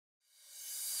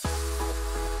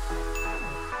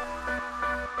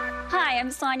Hi, I'm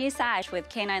Sonia Sash with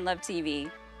K9Love TV.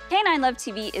 K9Love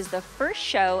TV is the first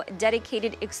show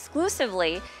dedicated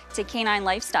exclusively to canine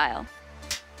lifestyle.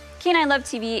 K9Love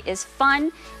TV is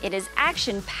fun, it is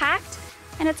action-packed,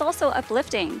 and it's also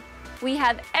uplifting. We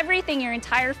have everything your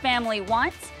entire family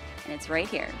wants, and it's right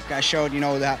here. I showed,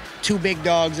 the two big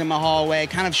dogs in my hallway,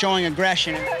 kind of showing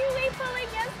aggression. Were you wayfulling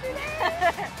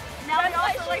yesterday? Now we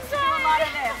also like to do a lot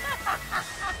of this.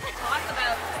 Talk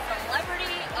about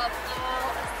celebrity of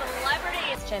all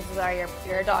celebrities. Chances are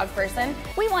you're a dog person.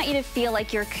 We want you to feel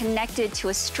like you're connected to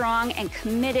a strong and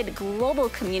committed global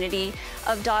community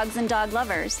of dogs and dog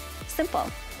lovers. Simple.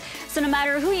 So no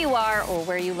matter who you are or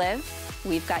where you live,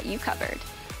 we've got you covered.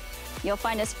 You'll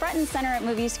find us front and center at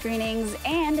movie screenings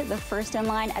and the first in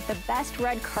line at the best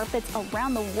red carpets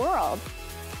around the world,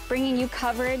 bringing you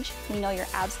coverage we know you're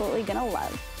absolutely gonna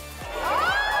love.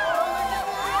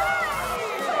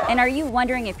 And are you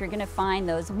wondering if you're gonna find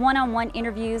those one-on-one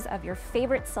interviews of your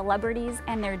favorite celebrities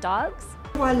and their dogs?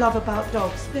 What I love about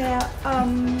dogs, their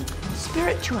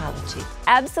spirituality.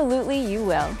 Absolutely, you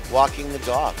will. Walking the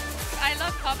dog. I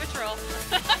love Paw Patrol.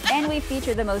 And we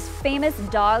feature the most famous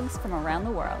dogs from around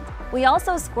the world. We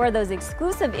also score those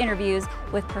exclusive interviews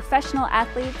with professional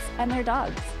athletes and their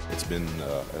dogs. It's been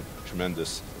a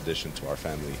tremendous addition to our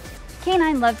family.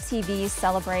 K9Love TV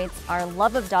celebrates our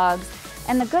love of dogs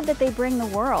and the good that they bring the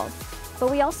world. But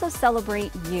we also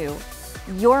celebrate you,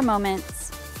 your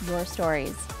moments, your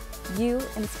stories. You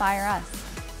inspire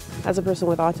us. As a person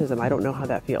with autism, I don't know how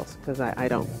that feels because I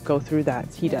don't go through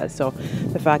that. He does. So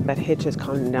the fact that Hitch has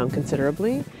calmed down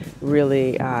considerably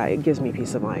really it gives me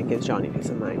peace of mind, gives Johnny peace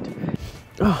of mind.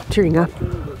 Oh, tearing up.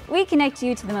 We connect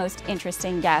you to the most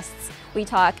interesting guests. We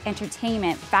talk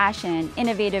entertainment, fashion,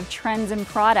 innovative trends and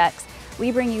products.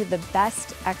 We bring you the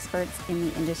best experts in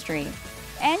the industry.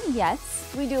 And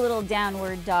yes, we do a little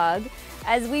downward dog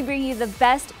as we bring you the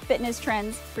best fitness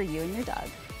trends for you and your dog.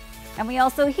 And we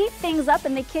also heat things up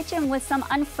in the kitchen with some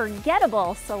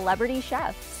unforgettable celebrity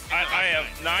chefs. I have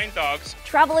 9 dogs.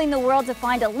 Traveling the world to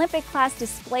find Olympic-class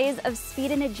displays of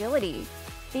speed and agility.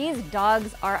 These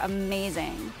dogs are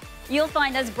amazing. You'll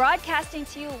find us broadcasting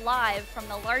to you live from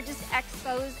the largest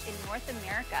expos in North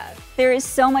America. There is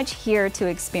so much here to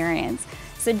experience.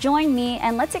 So join me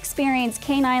and let's experience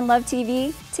K9Love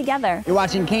TV together. You're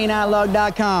watching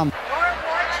K9Love.com.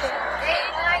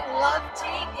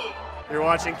 You're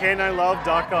watching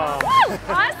K9Love.com. Woo!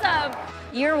 Awesome!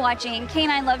 You're watching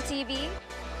K9Love TV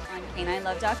on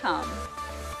K9Love.com.